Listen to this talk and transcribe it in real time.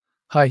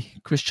Hi,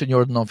 Christian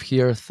Yordanov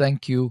here.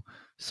 Thank you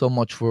so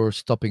much for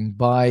stopping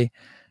by.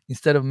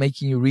 Instead of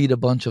making you read a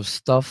bunch of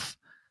stuff,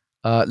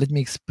 let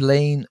me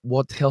explain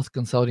what health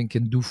consulting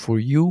can do for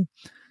you.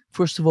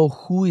 First of all,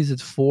 who is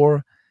it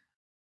for?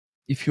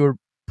 If you're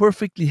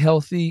perfectly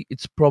healthy,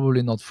 it's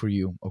probably not for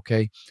you,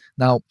 okay?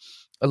 Now,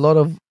 a lot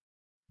of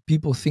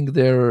people think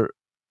they're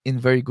in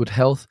very good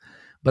health,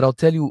 but I'll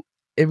tell you,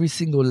 every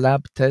single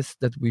lab test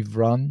that we've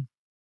run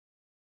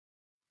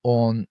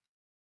on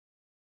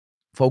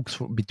folks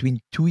between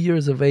 2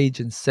 years of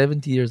age and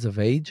 70 years of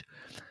age,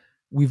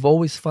 we've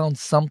always found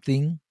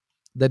something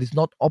that is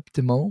not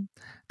optimal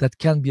that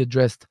can be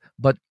addressed.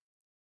 But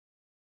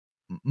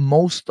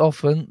most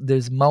often,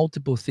 there's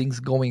multiple things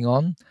going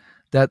on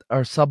that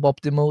are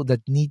suboptimal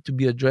that need to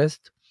be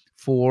addressed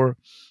for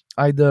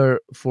either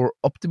for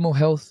optimal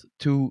health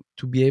to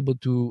be able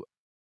to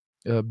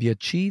be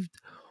achieved,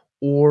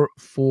 or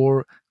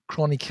for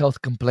chronic health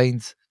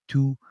complaints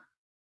to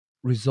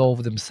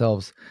resolve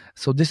themselves.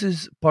 So this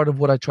is part of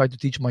what I try to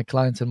teach my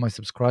clients and my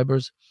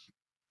subscribers.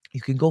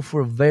 You can go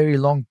for a very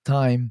long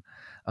time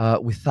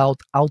without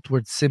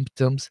outward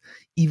symptoms,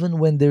 even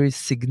when there is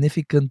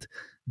significant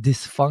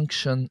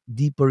dysfunction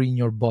deeper in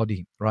your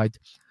body, right?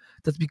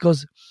 That's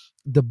because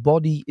the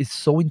body is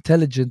so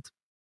intelligent,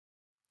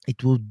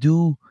 it will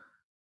do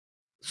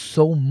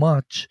so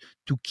much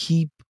to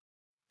keep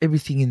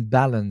everything in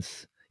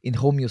balance, in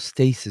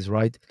homeostasis,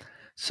 right?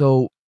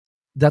 So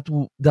that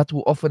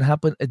will often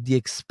happen at the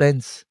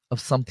expense of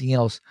something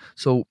else.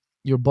 So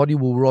your body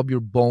will rob your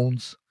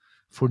bones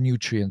for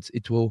nutrients.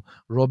 It will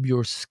rob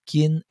your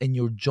skin and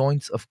your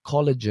joints of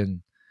collagen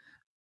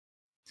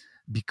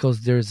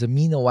because there's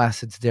amino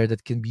acids there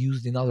that can be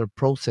used in other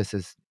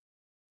processes,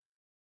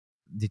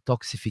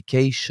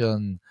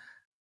 detoxification,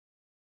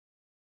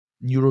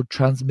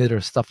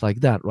 neurotransmitter, stuff like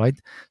that, right?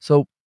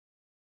 So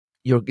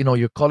your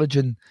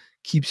collagen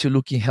keeps you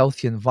looking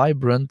healthy and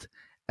vibrant.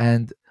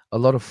 And a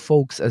lot of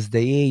folks, as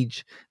they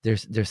age,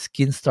 their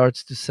skin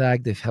starts to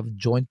sag, they have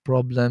joint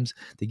problems,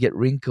 they get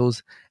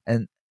wrinkles,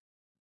 and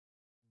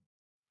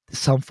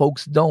some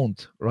folks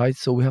don't, right?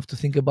 So we have to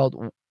think about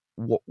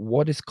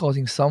what is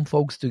causing some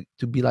folks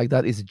to be like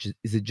that. Is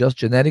it just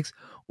genetics,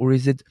 or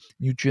is it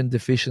nutrient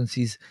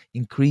deficiencies,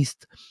 an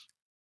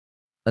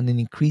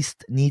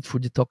increased need for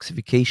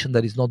detoxification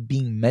that is not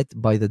being met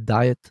by the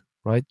diet,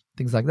 right?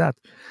 Things like that.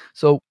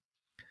 So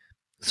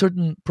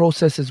certain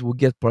processes will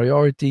get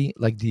priority,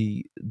 like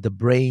the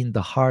brain,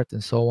 the heart,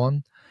 and so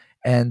on.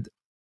 And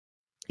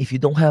if you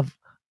don't have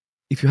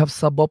if you have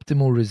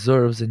suboptimal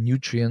reserves and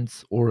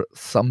nutrients or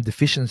some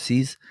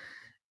deficiencies,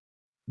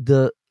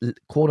 the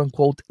quote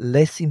unquote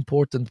less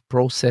important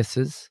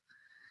processes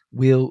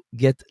will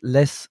get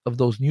less of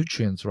those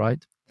nutrients,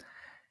 right?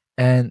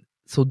 And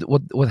so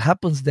what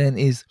happens then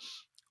is,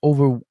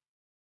 over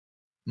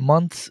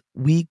months,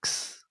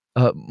 years,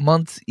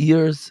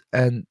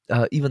 and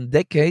even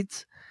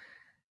decades,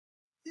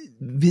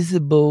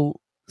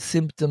 visible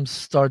symptoms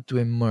start to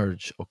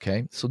emerge.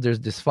 Okay, so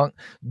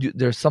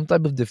there's some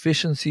type of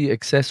deficiency,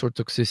 excess, or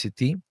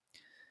toxicity,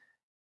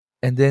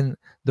 and then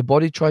the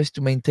body tries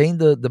to maintain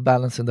the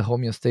balance and the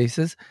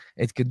homeostasis.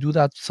 It can do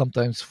that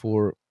sometimes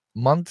for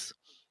months,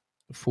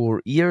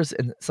 for years,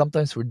 and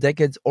sometimes for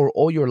decades, or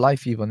all your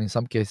life, even in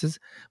some cases.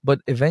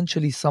 But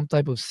eventually some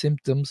type of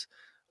symptoms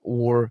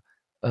or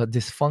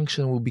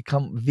dysfunction will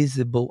become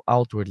visible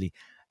outwardly.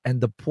 And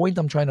the point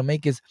I'm trying to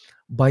make is,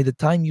 by the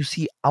time you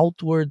see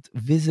outward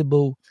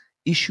visible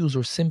issues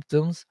or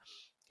symptoms,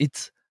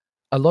 it's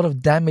a lot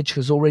of damage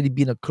has already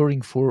been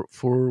occurring for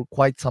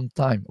quite some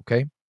time.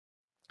 Okay,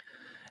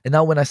 and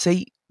now when I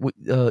say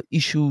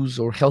issues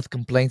or health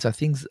complaints, I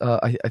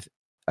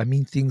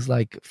mean things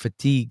like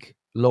fatigue,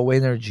 low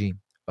energy.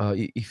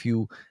 If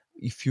you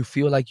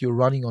feel like you're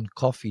running on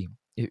coffee,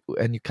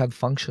 and you can't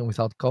function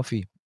without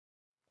coffee,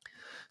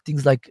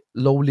 things like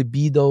low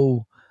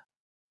libido,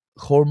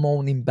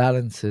 hormone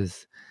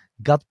imbalances,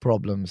 gut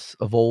problems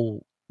of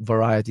all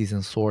varieties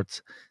and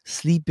sorts,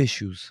 sleep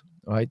issues,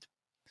 right?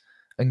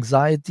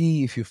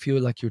 Anxiety, if you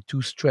feel like you're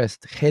too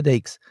stressed,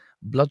 headaches,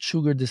 blood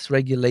sugar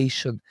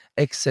dysregulation,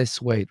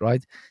 excess weight,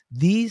 right?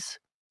 These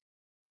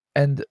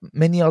and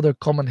many other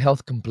common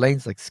health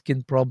complaints like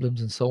skin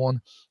problems and so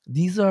on,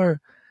 these are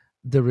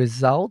the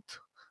result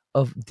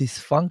of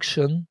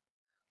dysfunction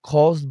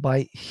caused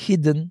by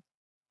hidden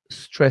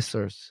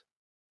stressors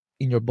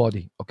in your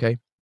body. Okay,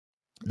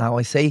 now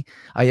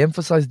I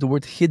emphasize the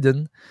word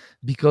hidden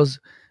because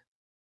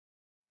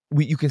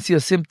you can see a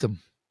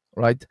symptom,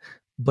 right?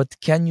 But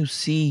can you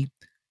see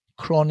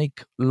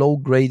chronic low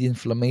grade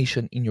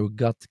inflammation in your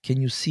gut?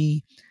 Can you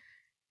see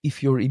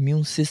if your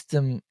immune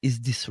system is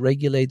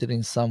dysregulated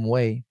in some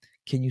way?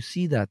 Can you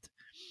see that?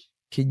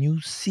 Can you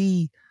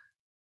see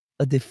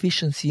a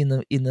deficiency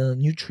in a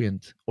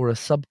nutrient, or a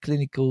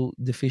subclinical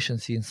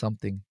deficiency in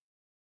something?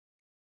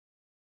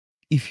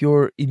 If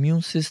your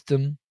immune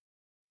system,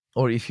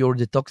 or if your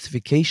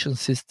detoxification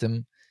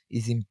system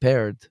is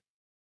impaired,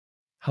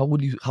 how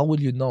will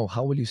you know?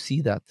 How will you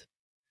see that?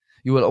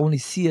 You will only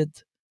see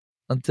it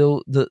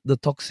until the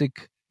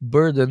toxic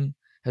burden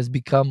has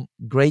become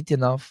great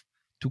enough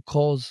to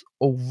cause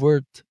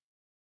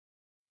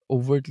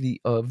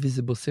overtly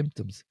visible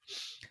symptoms,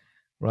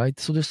 right?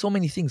 So there's so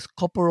many things.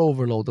 Copper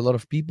overload, a lot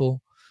of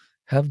people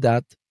have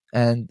that,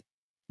 and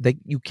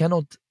you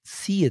cannot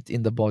see it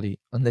in the body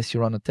unless you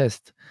run a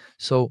test.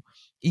 So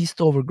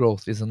yeast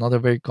overgrowth is another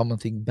very common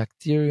thing.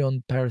 Bacterial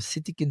and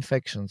parasitic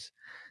infections,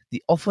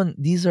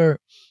 these are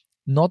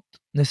not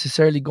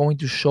necessarily going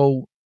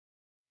to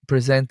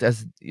present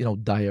as,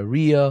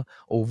 diarrhea,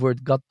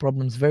 overt gut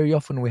problems. Very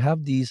often we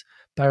have these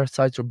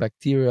parasites or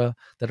bacteria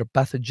that are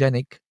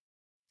pathogenic,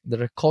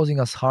 that are causing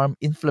us harm,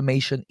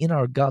 inflammation in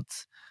our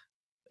guts,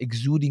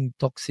 exuding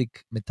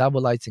toxic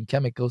metabolites and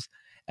chemicals,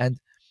 and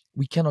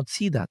we cannot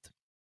see that.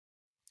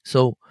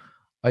 So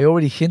I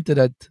already hinted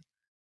at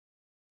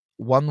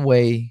one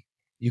way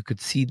you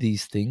could see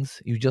these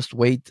things. You just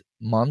wait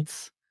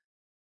months,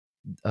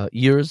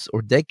 years,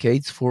 or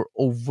decades for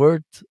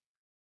overt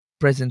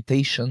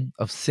presentation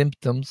of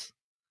symptoms,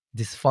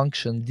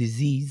 dysfunction,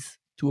 disease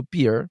to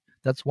appear.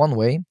 That's one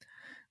way.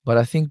 But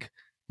I think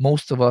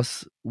most of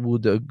us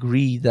would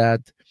agree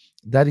that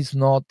that is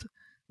not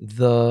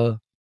the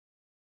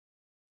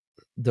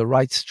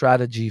right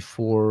strategy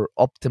for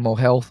optimal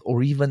health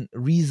or even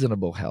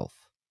reasonable health,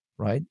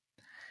 right?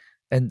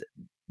 And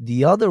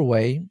the other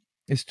way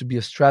is to be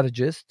a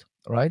strategist,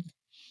 right?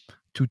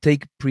 To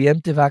take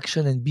preemptive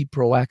action and be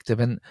proactive.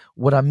 And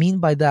what I mean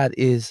by that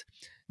is,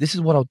 this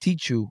is what I'll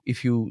teach you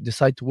if you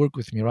decide to work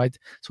with me, right?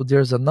 So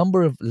there's a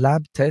number of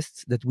lab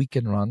tests that we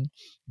can run.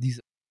 These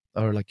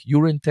are like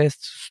urine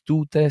tests,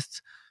 stool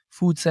tests,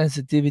 food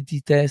sensitivity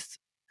tests,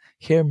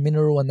 hair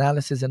mineral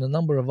analysis, and a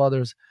number of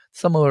others.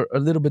 Some are a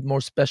little bit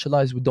more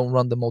specialized. We don't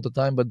run them all the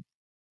time, but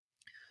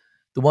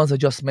the ones I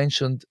just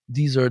mentioned,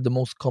 these are the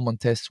most common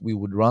tests we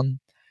would run.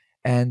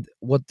 And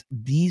what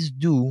these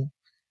do,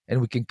 and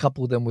we can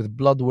couple them with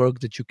blood work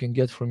that you can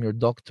get from your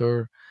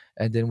doctor,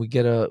 and then we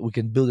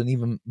can build an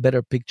even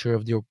better picture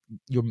of your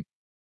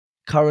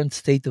current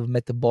state of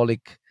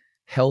metabolic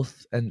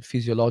health and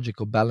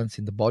physiological balance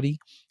in the body.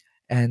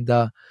 And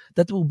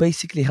that will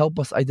basically help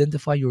us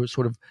identify your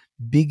sort of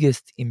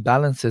biggest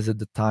imbalances at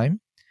the time.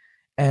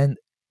 And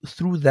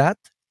through that,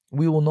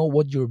 we will know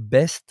what your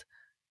best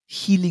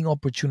healing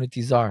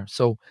opportunities are.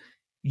 So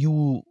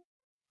you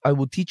I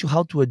will teach you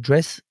how to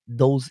address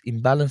those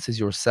imbalances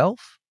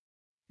yourself.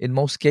 In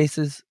most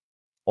cases,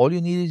 all you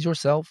need is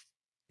yourself,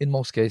 in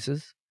most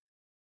cases.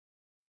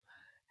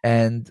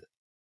 And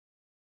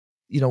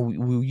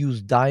we'll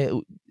use diet,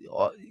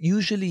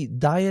 usually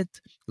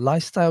diet,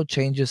 lifestyle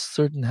changes,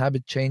 certain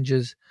habit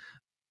changes,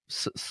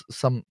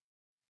 some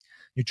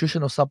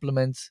nutritional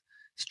supplements,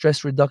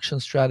 stress reduction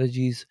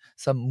strategies,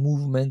 some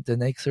movement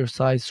and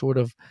exercise sort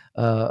of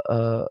uh,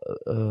 uh,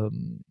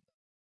 um,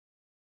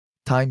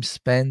 time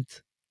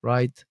spent,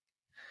 right?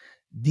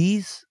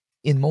 These,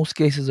 in most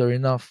cases, are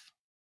enough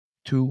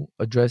to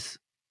address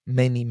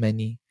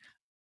many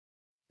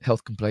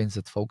health complaints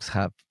that folks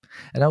have.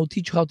 And I will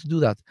teach you how to do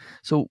that.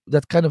 So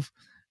that kind of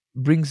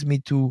brings me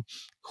to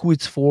who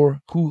it's for,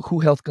 who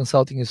health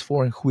consulting is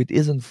for, and who it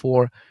isn't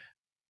for.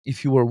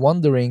 If you were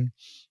wondering,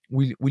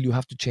 will you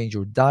have to change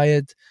your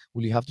diet?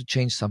 Will you have to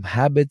change some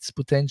habits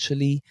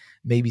potentially?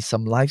 Maybe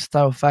some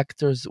lifestyle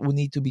factors will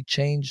need to be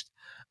changed.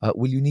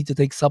 Will you need to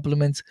take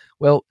supplements?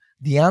 Well,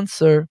 the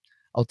answer,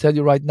 I'll tell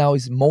you right now,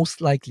 is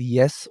most likely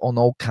yes on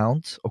all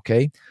counts.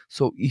 Okay.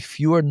 So if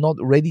you are not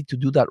ready to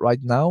do that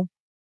right now,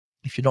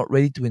 if you're not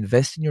ready to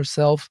invest in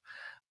yourself,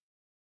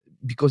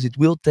 because it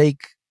will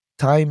take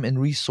time and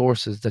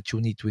resources that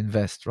you need to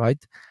invest, right?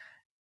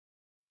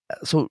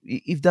 So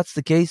if that's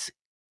the case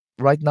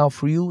right now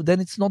for you,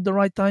 then it's not the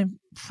right time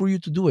for you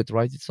to do it,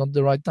 right? It's not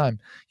the right time.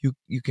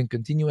 You can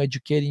continue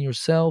educating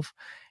yourself,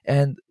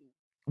 and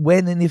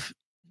when and if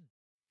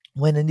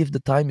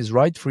the time is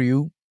right for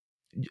you,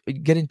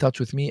 get in touch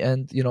with me,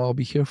 and I'll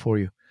be here for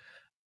you.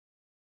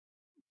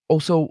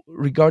 Also,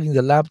 regarding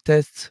the lab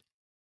tests,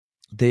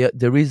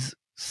 there is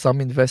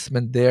some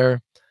investment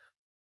there.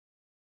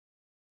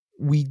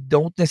 We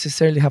don't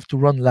necessarily have to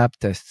run lab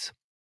tests.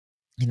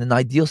 In an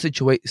ideal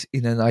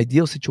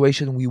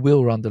situation, we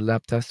will run the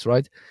lab tests,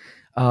 right?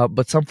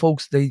 But some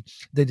folks, they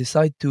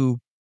decide to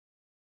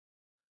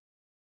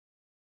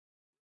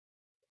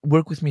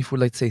work with me for,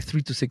 let's say,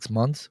 3 to 6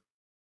 months,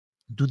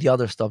 do the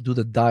other stuff, do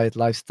the diet,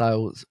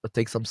 lifestyle,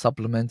 take some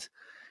supplements,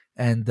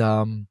 and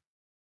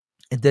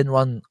then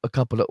run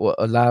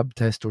a lab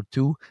test or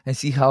two, and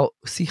see how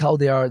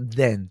they are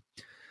then.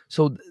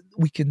 So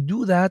we can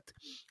do that.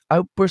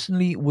 I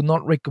personally would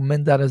not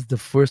recommend that as the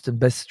first and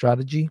best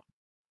strategy.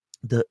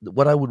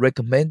 What I would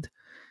recommend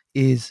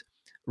is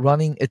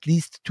running at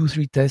least 2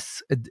 3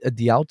 tests at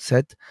the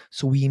outset,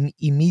 so we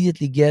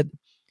immediately get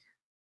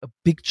a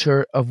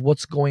picture of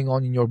what's going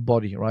on in your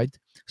body, right?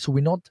 So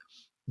we're not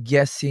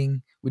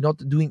guessing, we're not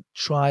doing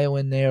trial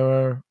and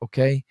error.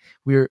 Okay,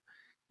 we're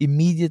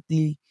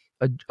immediately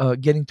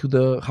getting to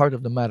the heart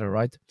of the matter,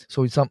 right?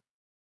 So it's some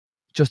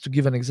just to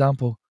give an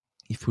example,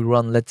 if we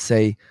run, let's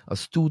say, a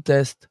stool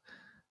test,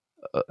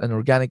 an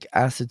organic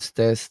acids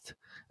test,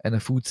 and a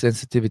food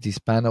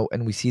sensitivities panel,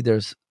 and we see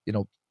there's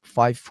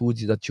 5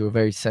 foods that you're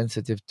very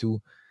sensitive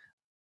to,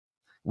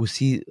 we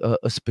see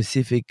a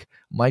specific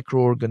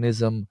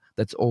microorganism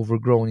that's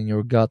overgrown in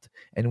your gut,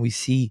 and we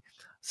see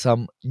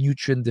some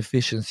nutrient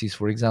deficiencies,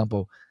 for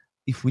example.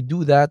 If we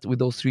do that with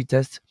those three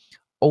tests,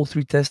 all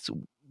three tests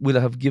will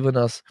have given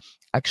us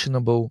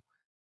actionable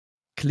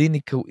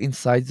clinical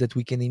insights that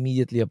we can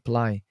immediately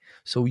apply.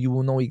 So you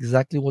will know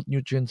exactly what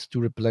nutrients to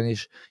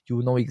replenish. You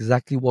will know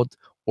exactly what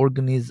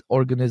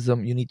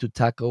organism you need to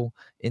tackle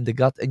in the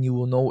gut, and you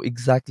will know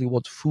exactly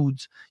what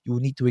foods you will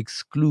need to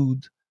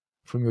exclude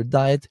from your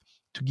diet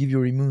to give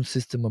your immune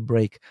system a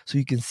break. So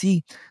you can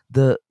see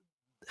the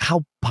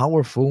how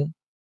powerful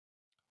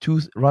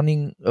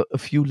running a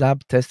few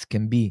lab tests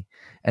can be,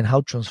 and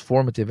how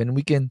transformative. And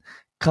we can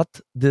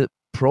cut the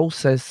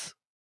process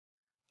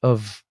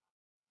of,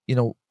 you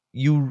know,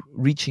 you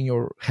reaching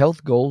your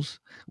health goals.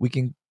 We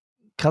can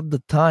cut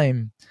the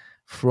time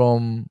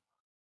from,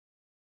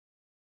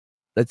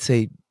 let's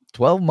say,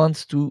 12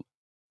 months to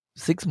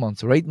 6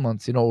 months or 8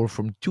 months, or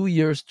from 2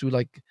 years to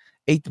like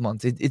 8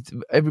 months. It's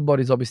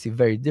everybody's obviously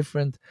very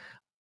different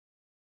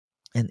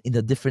and in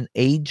a different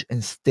age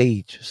and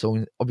stage.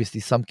 So obviously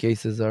some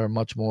cases are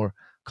much more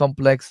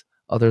complex,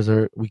 others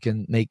are, we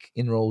can make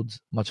inroads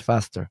much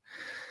faster.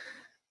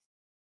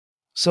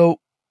 So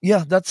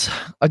yeah, that's,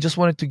 I just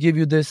wanted to give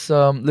you this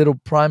little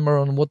primer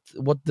on what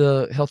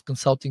the health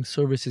consulting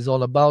service is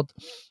all about.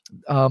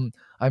 I'm,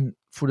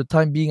 for the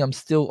time being, I'm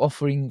still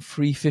offering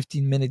free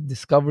 15-minute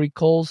discovery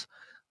calls.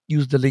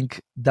 Use the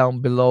link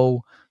down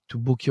below to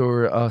book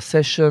your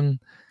session.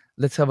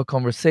 Let's have a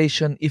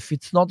conversation. If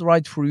it's not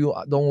right for you,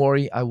 don't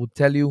worry, I will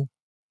tell you.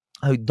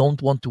 I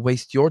don't want to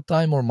waste your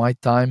time or my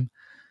time.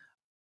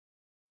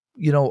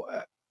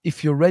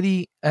 If you're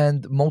ready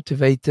and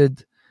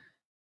motivated,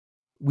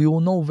 we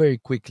will know very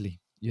quickly.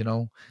 We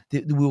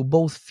will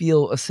both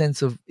feel a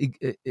sense of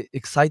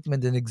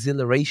excitement and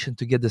exhilaration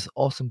to get this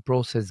awesome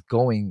process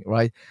going,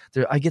 right?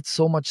 I get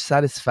so much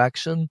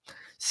satisfaction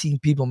seeing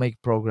people make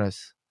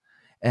progress.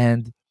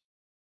 And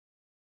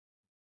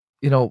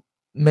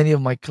many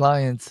of my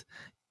clients,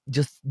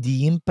 just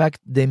the impact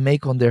they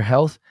make on their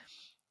health,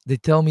 they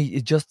tell me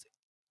it just,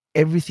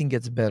 everything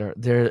gets better.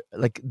 They're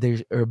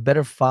a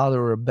better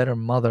father or a better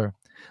mother.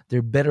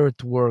 They're better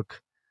at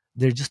work.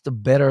 They're just a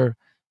better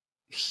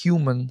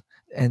human,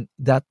 and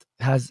that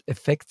has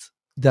effects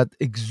that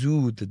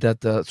exude,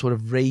 that sort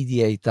of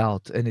radiate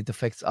out, and it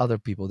affects other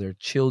people, their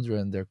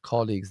children, their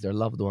colleagues, their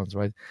loved ones,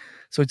 right?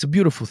 So it's a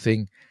beautiful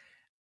thing.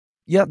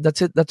 Yeah,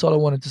 that's it. That's all I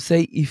wanted to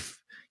say.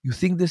 If you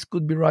think this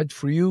could be right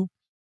for you,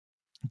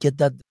 get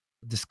that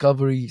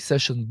discovery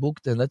session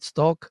booked and let's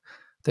talk.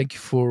 Thank you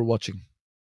for watching.